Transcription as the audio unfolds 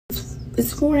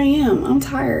It's 4 a.m. I'm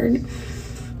tired.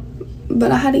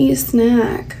 But I had to eat a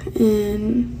snack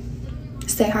and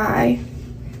say hi.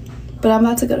 But I'm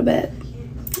about to go to bed.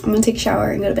 I'm gonna take a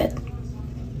shower and go to bed.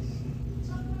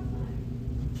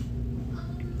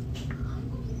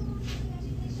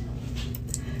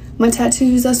 My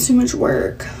tattoos, that's too much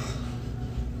work.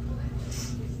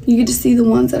 You get to see the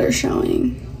ones that are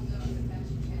showing.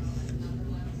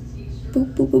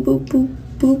 Boop, boop, boop, boop, boop,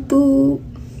 boop, boop.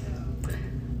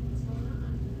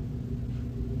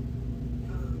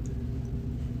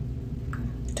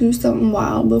 Do something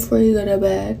wild before you go to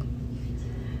bed.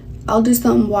 I'll do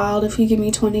something wild if you give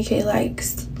me 20K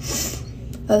likes.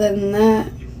 Other than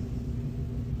that,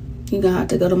 you're gonna have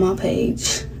to go to my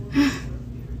page.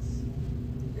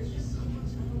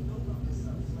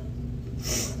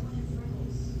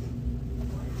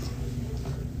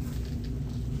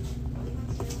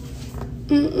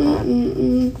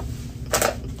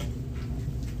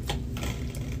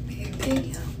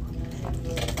 Baby.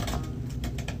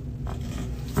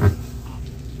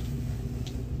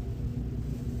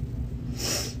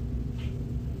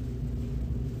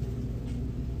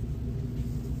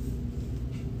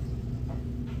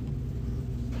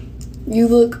 You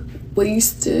look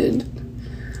wasted.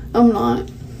 I'm not.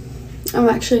 I'm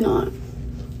actually not.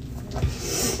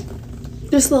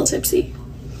 Just a little tipsy.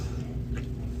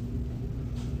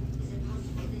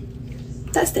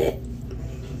 That's it.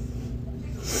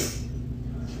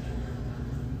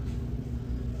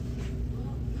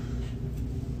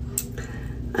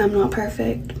 I'm not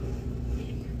perfect,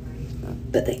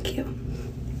 but thank you.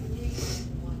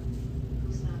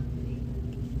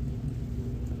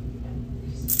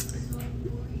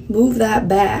 Move that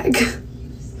bag.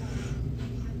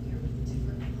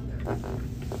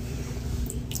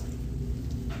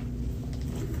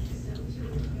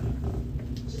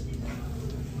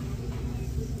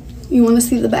 You want to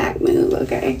see the back move?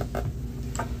 Okay.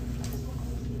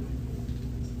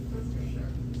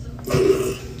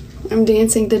 I'm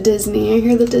dancing to Disney. I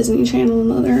hear the Disney Channel in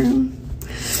the other room.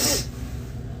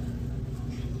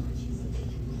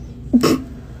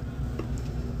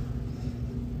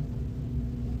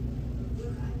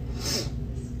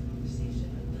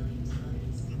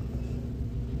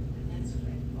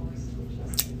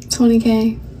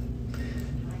 $20K.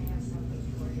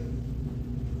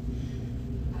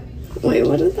 Wait,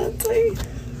 what did that say?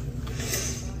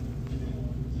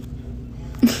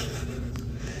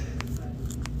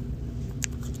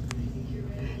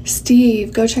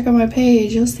 Steve, go check out my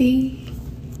page. You'll see.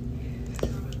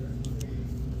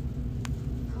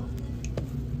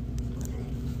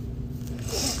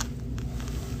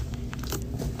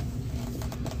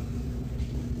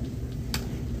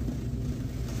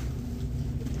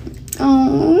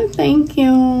 Oh, thank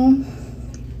you.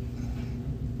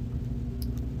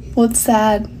 What's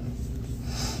sad?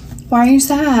 Why are you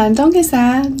sad? Don't get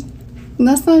sad.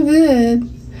 That's not good.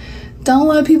 Don't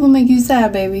let people make you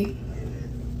sad, baby.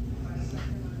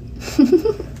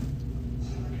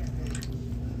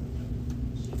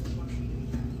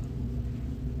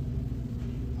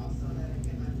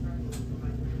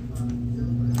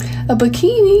 A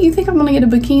bikini? You think I'm gonna get a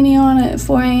bikini on at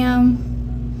 4 a.m.?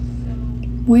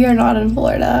 We are not in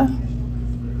Florida.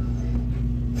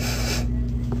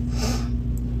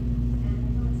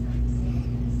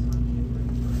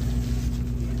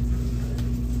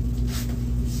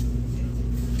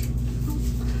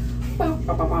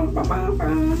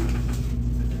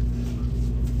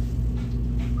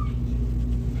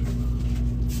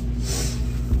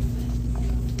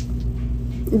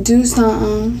 Do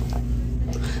something.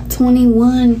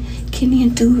 21, can you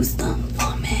do something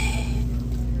for me?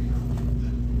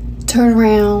 Turn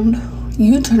around.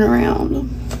 You turn around.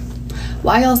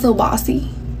 Why y'all so bossy?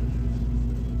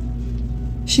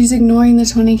 She's ignoring the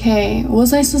 20K. What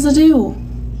was I supposed to do?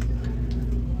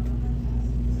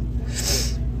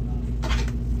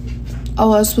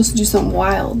 Oh, I was supposed to do something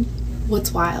wild.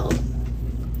 What's wild?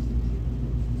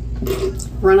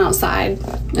 Run outside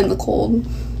in the cold.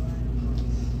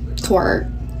 Twerk.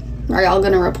 Are y'all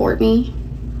gonna report me?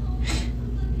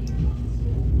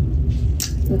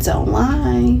 Don't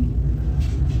lie.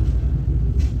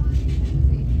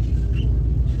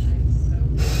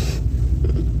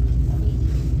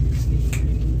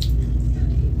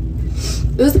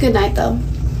 It was a good night though.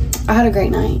 I had a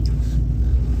great night.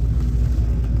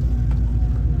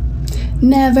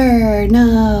 Never,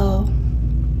 no.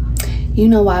 You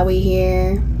know why we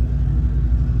here.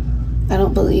 I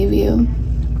don't believe you.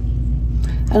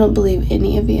 I don't believe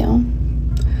any of you.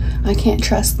 I can't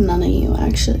trust none of you,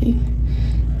 actually.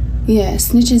 Yeah,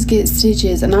 snitches get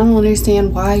stitches, and I don't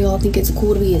understand why y'all think it's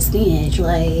cool to be a snitch.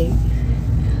 Like,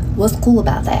 what's cool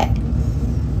about that?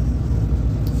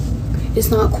 It's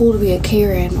not cool to be a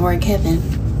Karen or a Kevin,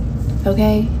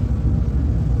 okay?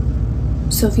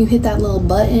 So if you hit that little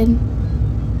button,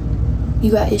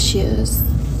 you got issues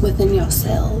within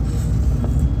yourself.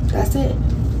 That's it.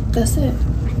 That's it.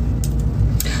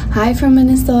 Hi from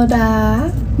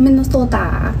Minnesota.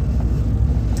 Minnesota.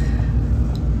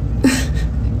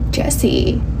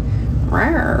 Jesse.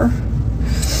 Rawr.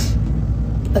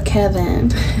 A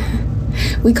Kevin.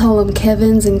 We call them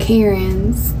Kevins and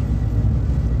Karens.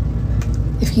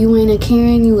 If you ain't a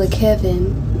Karen, you a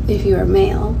Kevin if you're a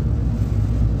male.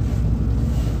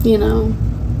 You know?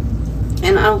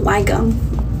 And I don't like them.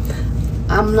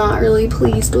 I'm not really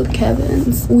pleased with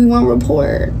Kevins. We won't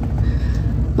report.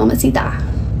 Mamacita.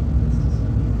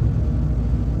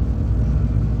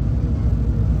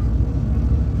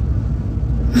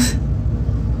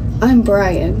 I'm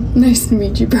Brian. Nice to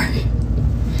meet you, Brian.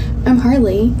 I'm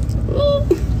Harley.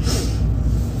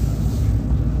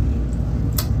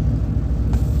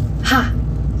 Ha!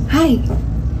 Hi!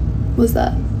 What's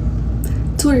up?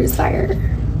 Twitter's fire.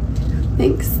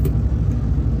 Thanks.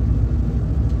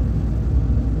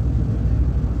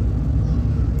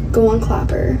 Go on,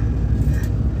 Clapper.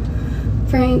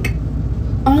 Frank,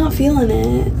 I'm not feeling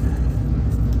it.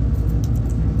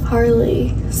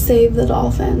 Harley, save the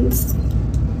dolphins.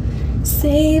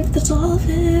 Save the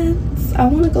dolphins. I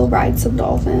want to go ride some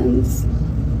dolphins.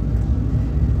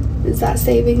 Is that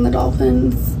saving the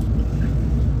dolphins?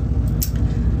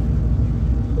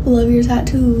 Love your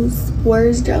tattoos.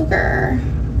 Where's Joker?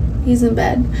 He's in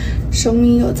bed. Show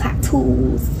me your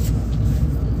tattoos.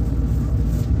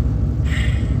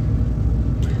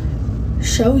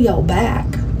 Show your back.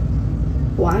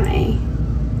 Why?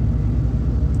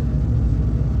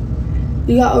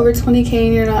 You got over 20K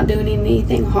and you're not doing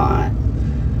anything hot.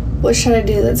 What should I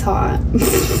do that's hot?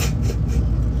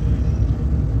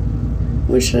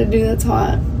 What should I do that's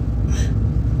hot?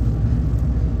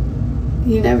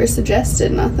 You never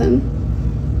suggested nothing.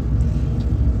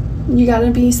 You gotta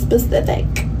be specific.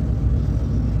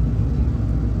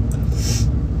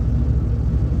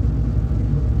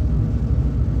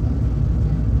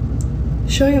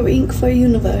 Show your ink for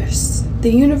universe.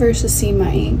 The universe has seen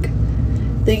my ink.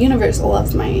 The universe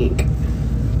loves my ink.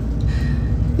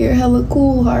 You're hella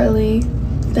cool, Harley.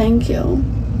 Thank you.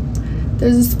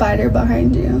 There's a spider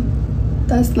behind you.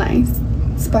 That's nice.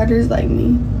 Spiders like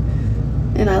me.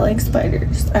 And I like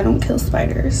spiders. I don't kill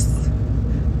spiders.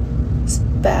 It's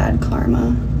bad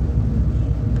karma.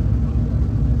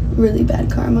 Really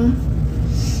bad karma.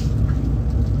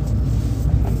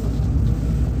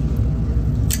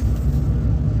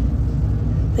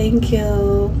 Thank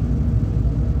you.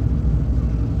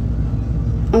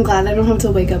 I'm glad I don't have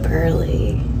to wake up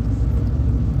early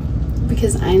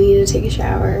because I need to take a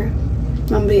shower. I'm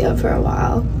gonna be up for a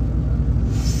while.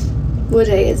 What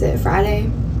day is it? Friday?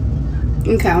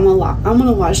 Okay, I'm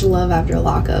gonna watch Love After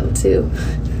Lockup too.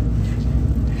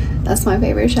 That's my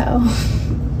favorite show.